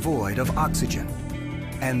completely devoid of oxygen.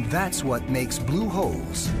 And that's what makes blue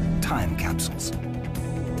holes time capsules.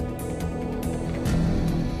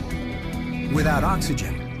 Without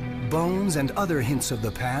oxygen, bones and other hints of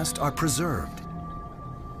the past are preserved.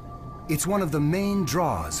 It's one of the main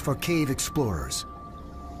draws for cave explorers.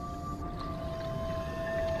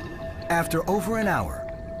 After over an hour,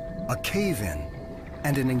 a cave-in,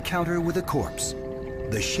 and an encounter with a corpse,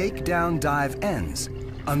 the shakedown dive ends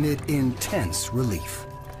amid intense relief.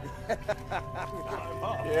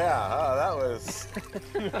 Yeah, that was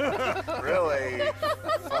really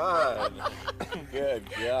fun. Good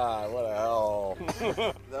God, what a hell.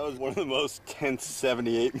 That was one of the most tense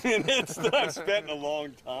 78 minutes that I've spent in a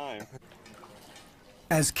long time.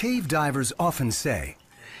 As cave divers often say,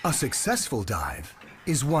 a successful dive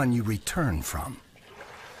is one you return from.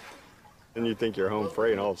 And you think you're home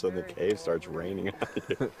free, and all of a sudden the cave starts raining on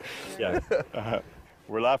you. Yeah,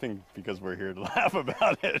 we're laughing because we're here to laugh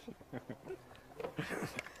about it.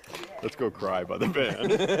 Let's go cry by the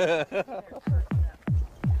band.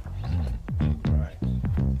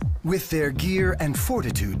 With their gear and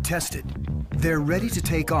fortitude tested, they're ready to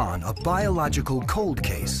take on a biological cold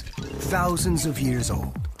case thousands of years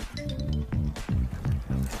old.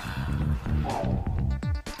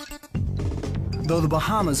 Though the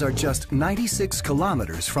Bahamas are just 96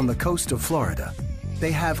 kilometers from the coast of Florida,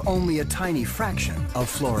 they have only a tiny fraction of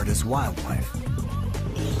Florida's wildlife.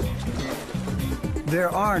 There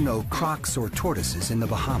are no crocs or tortoises in the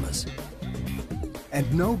Bahamas,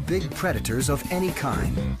 and no big predators of any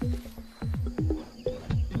kind.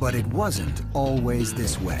 But it wasn't always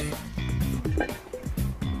this way.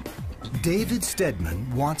 David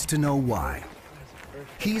Stedman wants to know why.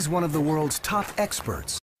 He's one of the world's top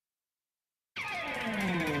experts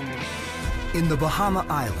In the Bahama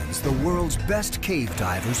Islands, the world's best cave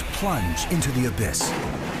divers plunge into the abyss.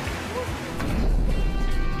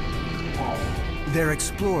 They're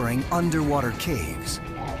exploring underwater caves,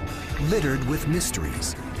 littered with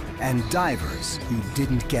mysteries, and divers who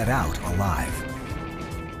didn't get out alive.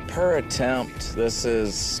 Per attempt, this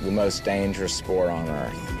is the most dangerous sport on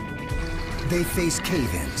Earth. They face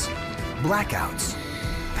cave-ins, blackouts,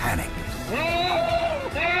 panic.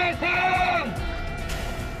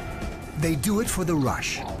 They do it for the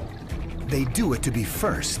rush. They do it to be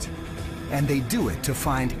first. And they do it to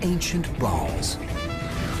find ancient bones.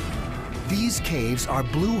 These caves are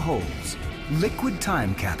blue holes, liquid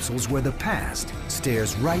time capsules where the past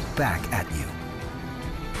stares right back at you.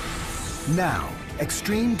 Now,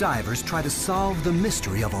 extreme divers try to solve the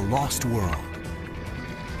mystery of a lost world.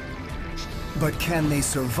 But can they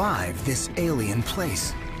survive this alien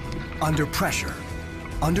place? Under pressure,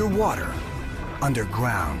 underwater,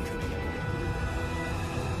 underground.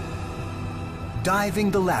 Diving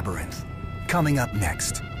the Labyrinth, coming up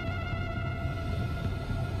next.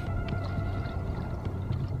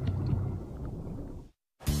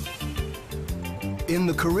 In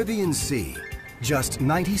the Caribbean Sea, just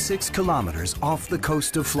 96 kilometers off the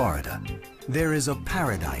coast of Florida, there is a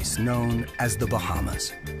paradise known as the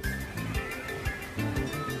Bahamas.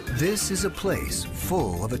 This is a place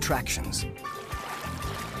full of attractions.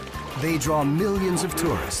 They draw millions of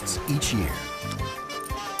tourists each year.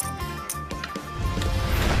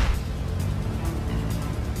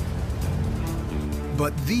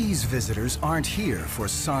 But these visitors aren't here for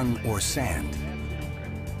sun or sand,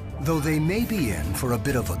 though they may be in for a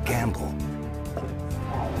bit of a gamble.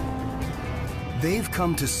 They've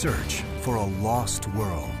come to search for a lost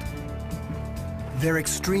world. They're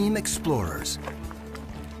extreme explorers,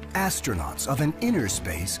 astronauts of an inner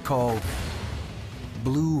space called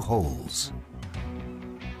blue holes.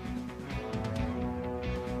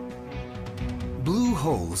 Blue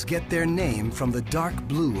holes get their name from the dark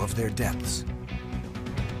blue of their depths.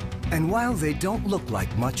 And while they don't look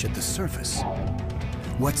like much at the surface,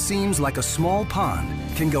 what seems like a small pond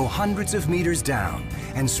can go hundreds of meters down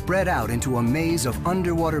and spread out into a maze of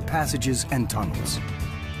underwater passages and tunnels.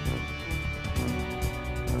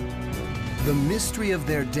 The mystery of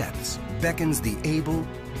their depths beckons the able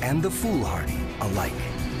and the foolhardy alike.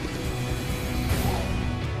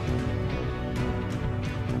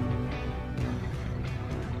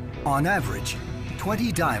 On average,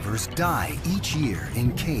 20 divers die each year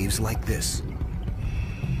in caves like this.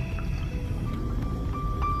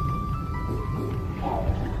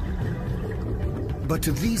 But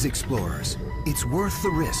to these explorers, it's worth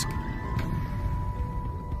the risk.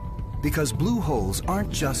 Because blue holes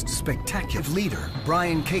aren't just spectacular. Leader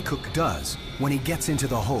Brian Cook does when he gets into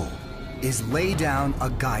the hole is lay down a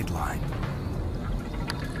guideline.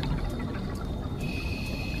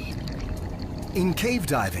 In cave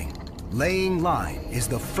diving, laying line is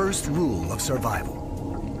the first rule of survival.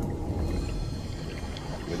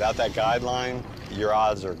 Without that guideline, your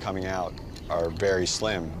odds of coming out are very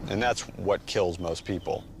slim, and that's what kills most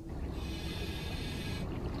people.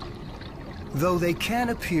 Though they can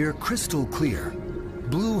appear crystal clear,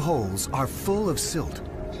 blue holes are full of silt.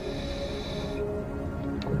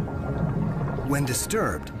 When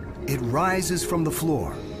disturbed, it rises from the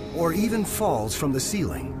floor or even falls from the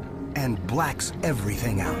ceiling and blacks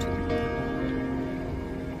everything out.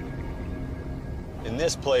 In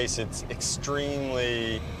this place, it's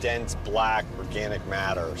extremely dense black organic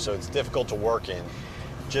matter, so it's difficult to work in.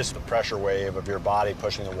 Just the pressure wave of your body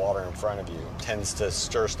pushing the water in front of you tends to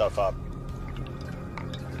stir stuff up.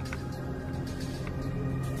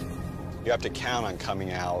 You have to count on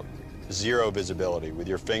coming out zero visibility with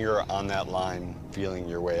your finger on that line, feeling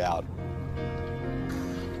your way out.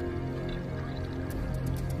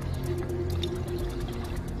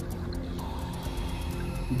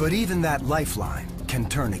 But even that lifeline can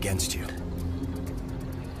turn against you.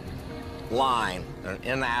 Line, an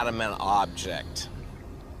inanimate object,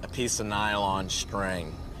 a piece of nylon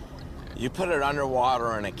string. You put it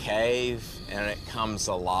underwater in a cave and it comes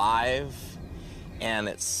alive, and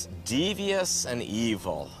it's devious and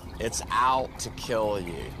evil. It's out to kill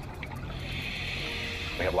you.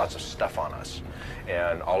 We have lots of stuff on us,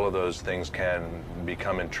 and all of those things can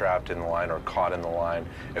become entrapped in the line or caught in the line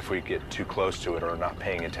if we get too close to it or not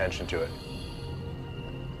paying attention to it.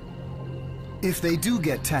 If they do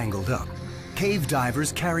get tangled up, cave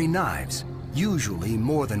divers carry knives, usually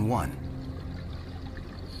more than one.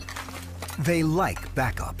 They like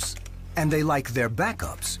backups, and they like their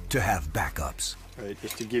backups to have backups. Right,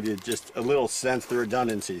 just to give you just a little sense of the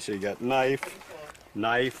redundancy. So you got knife,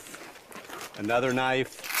 knife, another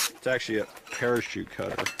knife. It's actually a parachute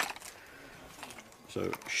cutter. So,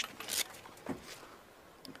 shh.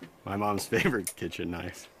 My mom's favorite kitchen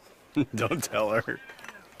knife. Don't tell her.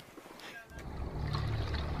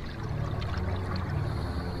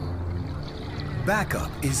 Backup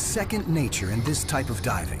is second nature in this type of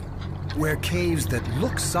diving, where caves that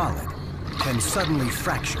look solid can suddenly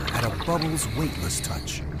fracture at a bubble's weightless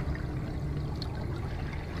touch.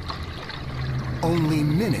 Only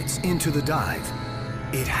minutes into the dive,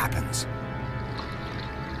 it happens.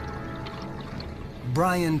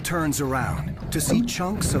 Brian turns around to see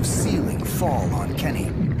chunks of ceiling fall on Kenny.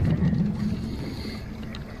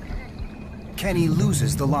 Kenny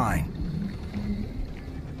loses the line.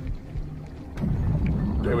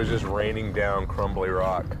 It was just raining down crumbly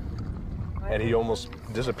rock, and he almost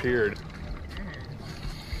disappeared.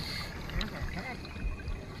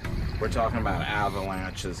 We're talking about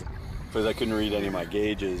avalanches, because I couldn't read any of my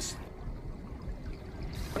gauges.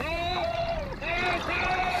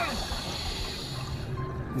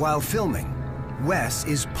 While filming, Wes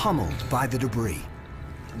is pummeled by the debris.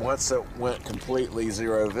 Once it went completely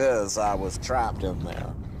zero vis, I was trapped in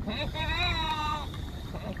there.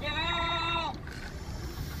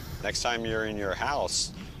 Next time you're in your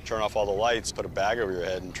house, turn off all the lights, put a bag over your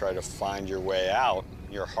head, and try to find your way out.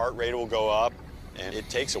 Your heart rate will go up, and it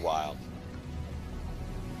takes a while.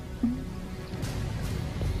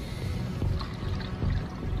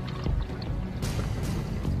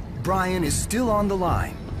 Brian is still on the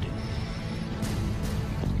line.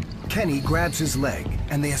 Kenny grabs his leg,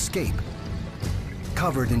 and they escape,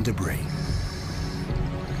 covered in debris.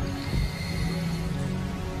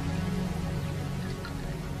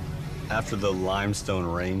 After the limestone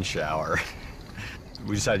rain shower,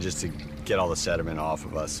 we decided just to get all the sediment off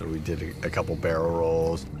of us, so we did a couple barrel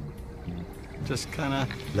rolls. Just kind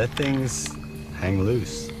of let things hang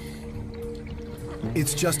loose.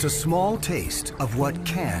 It's just a small taste of what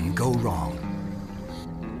can go wrong.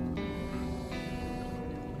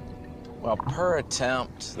 Well, per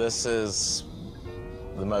attempt, this is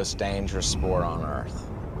the most dangerous sport on Earth.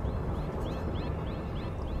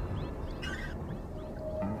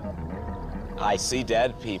 I see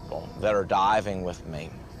dead people that are diving with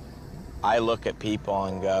me. I look at people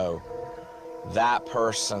and go, that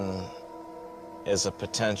person is a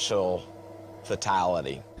potential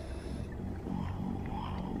fatality.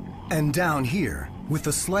 And down here, with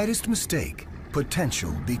the slightest mistake,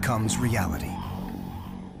 potential becomes reality.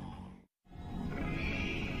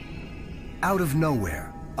 Out of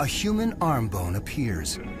nowhere, a human arm bone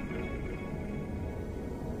appears.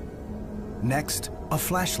 Next, a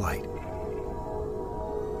flashlight.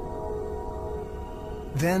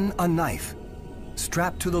 Then a knife,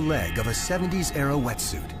 strapped to the leg of a 70s-era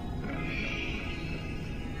wetsuit.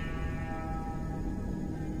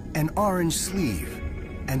 An orange sleeve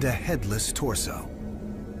and a headless torso.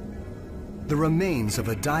 The remains of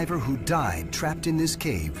a diver who died trapped in this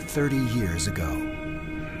cave 30 years ago.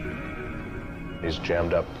 He's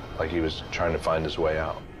jammed up like he was trying to find his way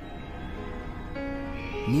out.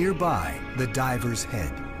 Nearby, the diver's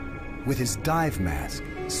head, with his dive mask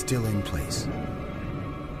still in place.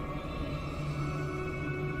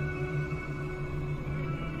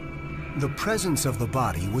 The presence of the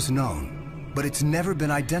body was known, but it's never been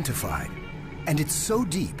identified. And it's so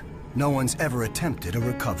deep, no one's ever attempted a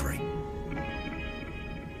recovery.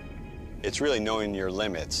 It's really knowing your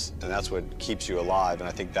limits, and that's what keeps you alive, and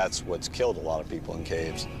I think that's what's killed a lot of people in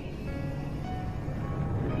caves.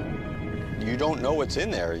 You don't know what's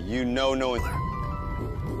in there. You know knowing.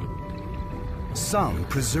 Some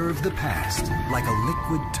preserve the past like a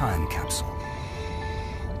liquid time capsule.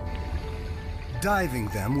 Diving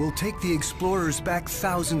them will take the explorers back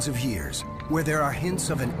thousands of years, where there are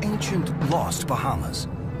hints of an ancient, lost Bahamas.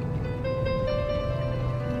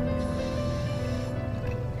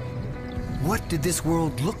 What did this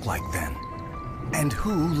world look like then? And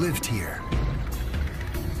who lived here?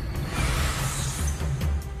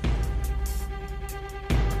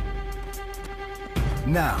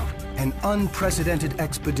 Now, an unprecedented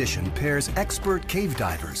expedition pairs expert cave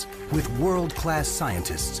divers with world-class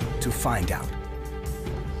scientists to find out.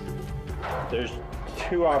 There's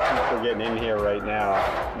two options for getting in here right now.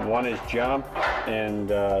 One is jump,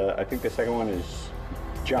 and I think the second one is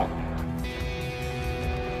jump.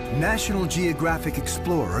 National Geographic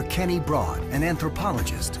explorer Kenny Broad, an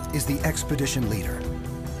anthropologist, is the expedition leader.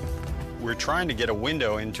 We're trying to get a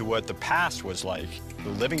window into what the past was like. The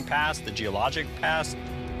living past, the geologic past.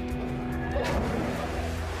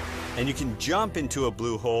 And you can jump into a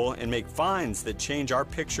blue hole and make finds that change our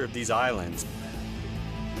picture of these islands.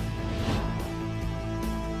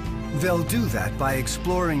 They'll do that by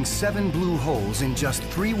exploring 7 blue holes in just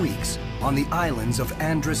 3 weeks on the islands of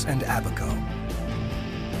Andros and Abaco.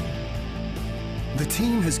 The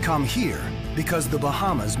team has come here because the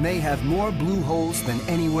Bahamas may have more blue holes than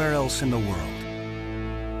anywhere else in the world.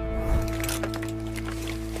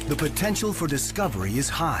 The potential for discovery is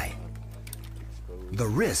high. The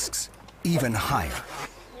risks even higher.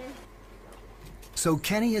 So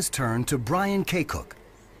Kenny has turned to Brian Kaycook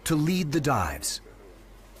to lead the dives.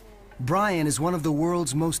 Brian is one of the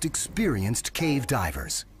world's most experienced cave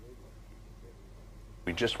divers.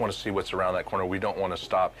 We just want to see what's around that corner. We don't want to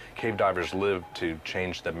stop. Cave divers live to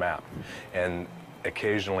change the map, and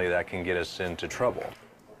occasionally that can get us into trouble.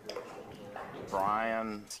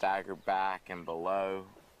 Brian staggered back and below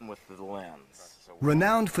with the lens.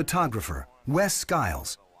 Renowned photographer Wes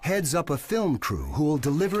Skiles heads up a film crew who will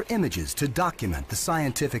deliver images to document the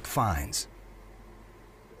scientific finds.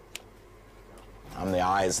 I'm the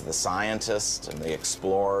eyes of the scientists and the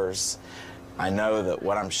explorers. I know that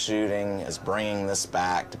what I'm shooting is bringing this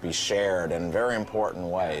back to be shared in very important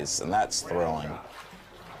ways, and that's thrilling.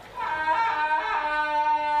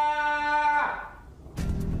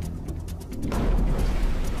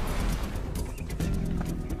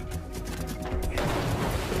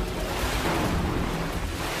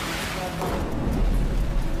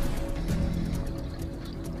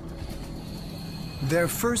 Their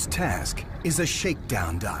first task is a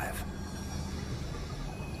shakedown dive.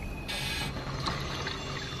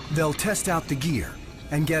 They'll test out the gear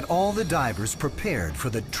and get all the divers prepared for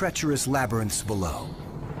the treacherous labyrinths below.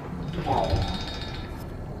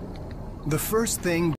 The first thing